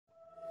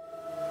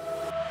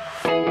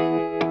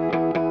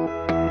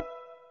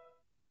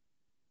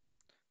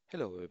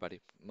Hello everybody,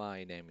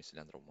 my name is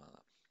Leandro Humada.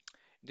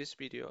 In this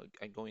video,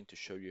 I'm going to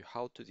show you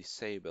how to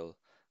disable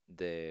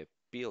the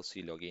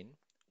PLC login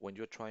when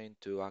you're trying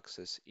to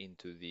access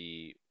into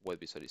the web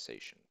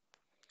visualization.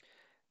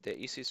 The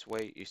easiest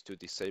way is to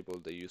disable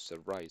the user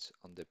rights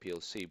on the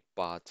PLC,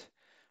 but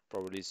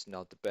probably it's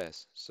not the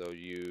best, so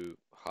you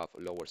have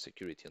lower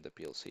security on the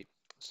PLC.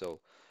 So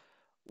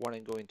what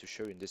I'm going to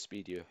show you in this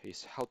video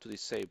is how to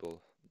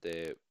disable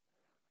the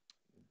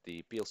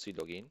PLC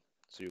login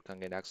so you can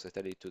get access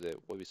directly to the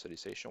web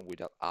visualization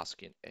without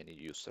asking any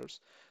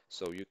users.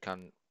 So you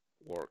can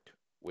work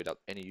without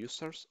any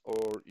users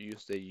or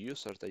use the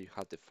users that you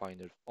have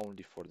defined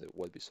only for the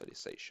web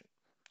visualization.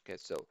 Okay,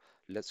 so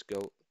let's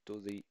go to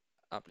the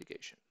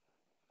application.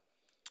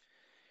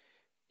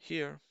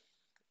 Here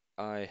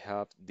I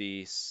have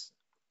this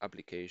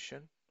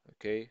application.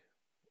 Okay,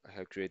 I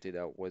have created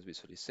a web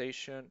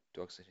visualization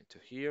to access into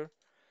here.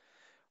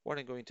 What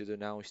I'm going to do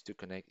now is to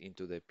connect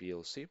into the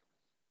PLC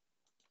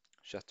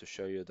just to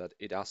show you that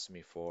it asks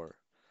me for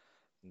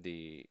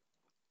the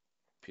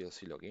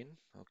PLC login.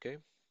 Okay,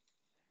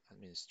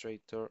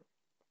 administrator,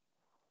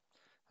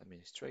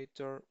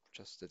 administrator,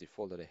 just the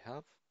default that I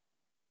have.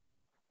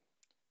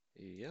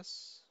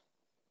 Yes.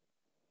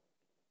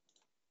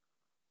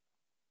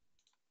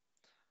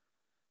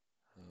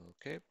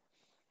 Okay,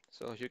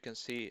 so as you can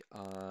see,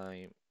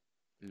 I'm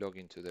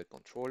logging to the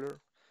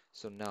controller.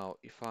 So now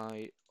if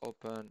I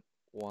open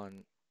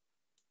one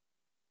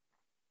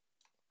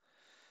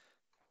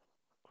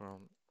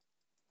Chrome,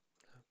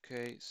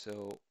 okay,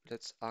 so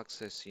let's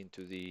access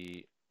into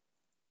the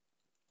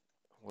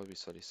web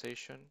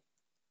visualization,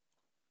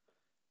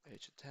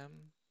 HTML,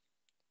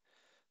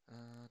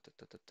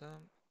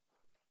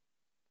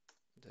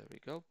 there we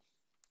go.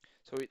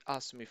 So it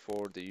asks me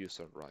for the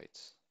user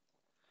rights.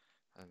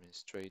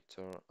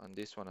 Administrator, and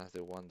this one is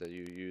the one that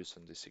you use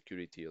on the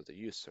security of the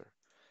user.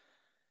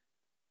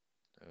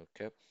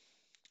 Okay,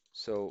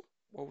 so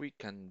what we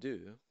can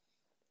do,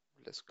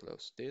 let's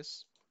close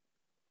this.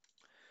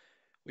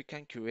 We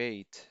can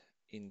create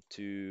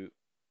into,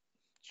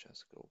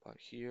 just go back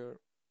here,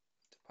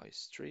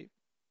 device tree.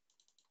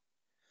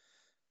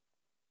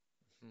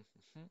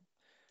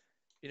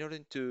 In order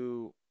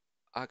to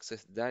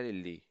access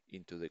directly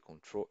into the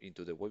control,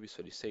 into the web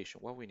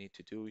visualization, what we need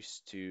to do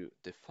is to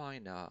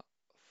define a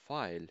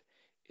file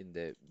in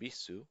the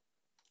Visu.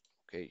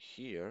 Okay,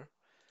 here,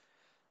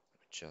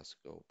 just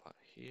go back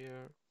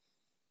here,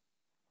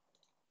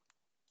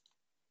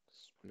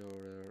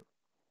 Explorer,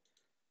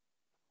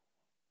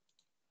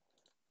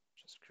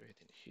 just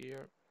creating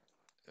here.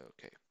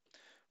 Okay,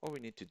 what we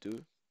need to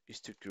do is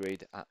to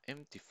create an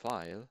empty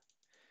file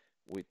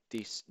with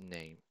this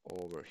name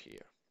over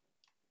here,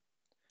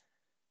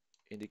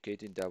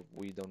 indicating that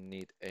we don't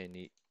need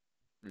any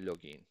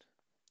login.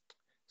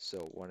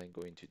 So what I'm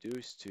going to do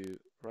is to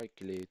right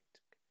click,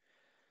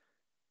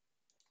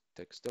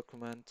 text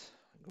document.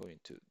 I'm going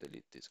to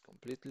delete this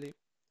completely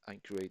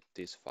and create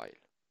this file.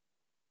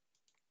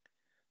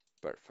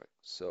 Perfect.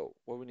 So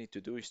what we need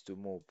to do is to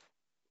move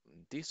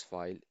this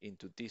file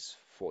into this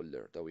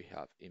folder that we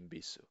have in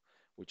Visu,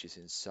 which is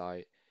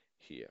inside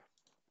here.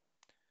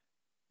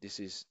 This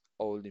is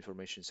all the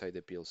information inside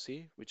the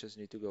PLC. We just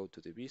need to go to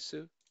the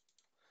Visu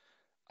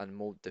and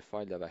move the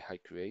file that I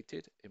had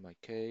created. In my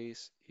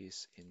case,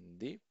 is in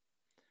D.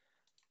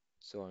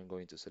 So I'm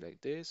going to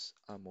select this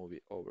and move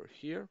it over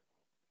here.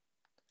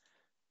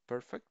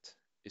 Perfect.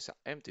 It's an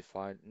empty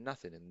file,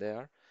 nothing in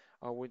there.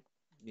 All we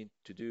need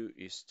to do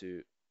is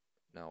to,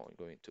 now I'm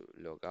going to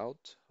log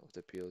out of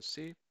the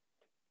PLC.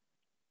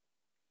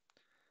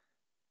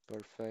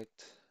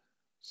 Perfect.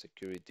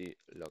 Security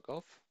log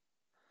off.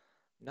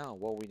 Now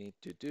what we need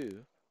to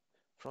do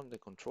from the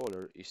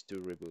controller is to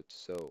reboot.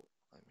 So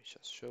let me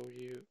just show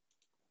you.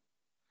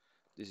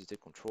 This is the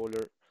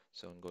controller.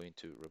 So I'm going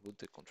to reboot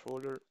the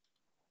controller,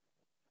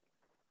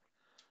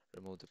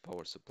 remove the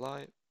power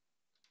supply.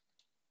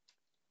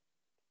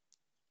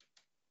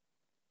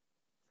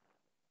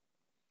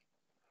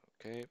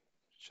 Okay,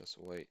 just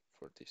wait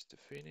for this to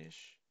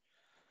finish.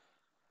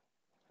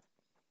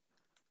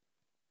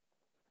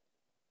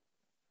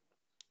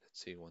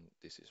 Let's see when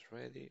this is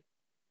ready.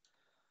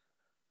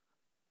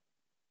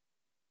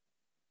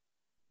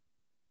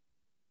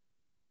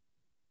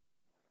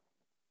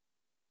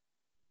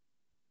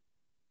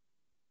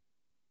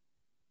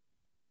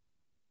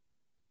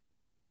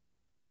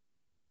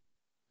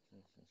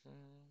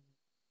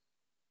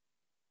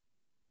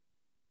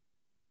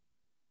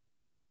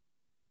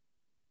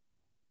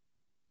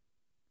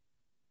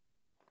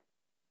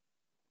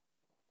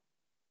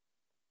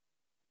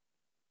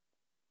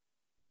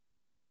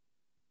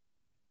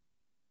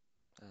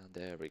 And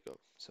there we go.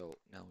 So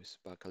now it's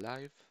back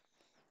alive.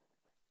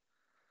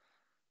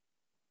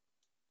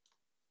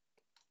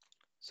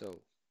 So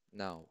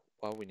now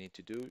what we need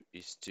to do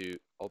is to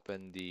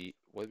open the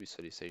web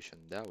visualization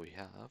that we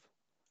have.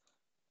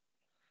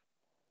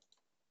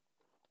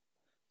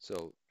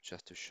 So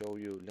just to show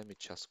you, let me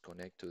just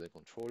connect to the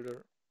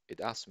controller.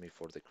 It asks me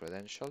for the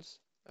credentials.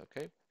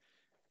 Okay.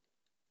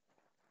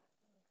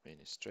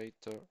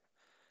 Administrator,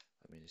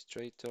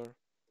 administrator.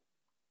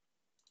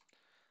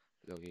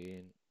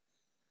 login.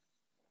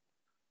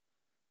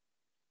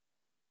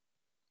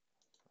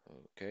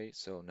 Okay,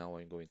 so now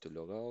I'm going to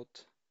log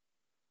out.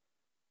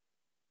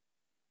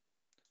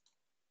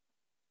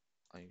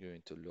 I'm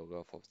going to log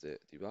off of the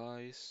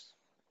device.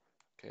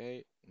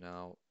 Okay,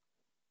 now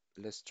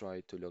let's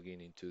try to log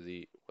in into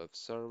the web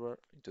server,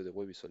 into the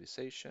web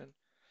visualization.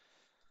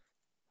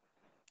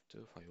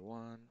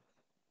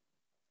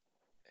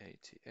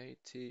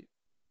 251.80.80,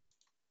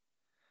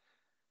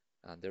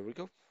 and there we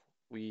go.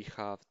 We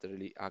have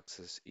directly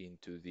access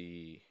into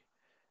the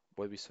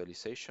web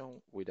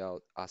visualization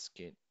without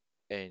asking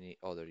any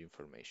other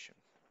information.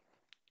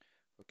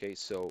 Okay,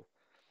 so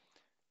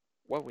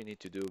what we need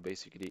to do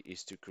basically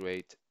is to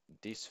create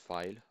this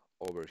file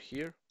over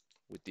here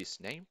with this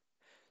name,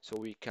 so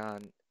we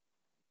can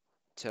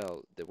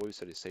tell the web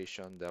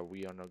visualization that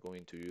we are not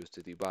going to use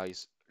the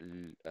device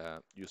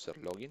user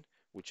login,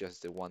 which is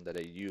the one that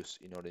I use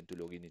in order to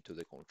log in into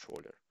the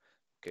controller.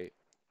 Okay,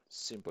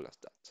 simple as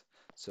that.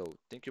 So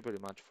thank you very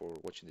much for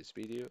watching this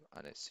video,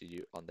 and I see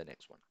you on the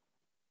next one.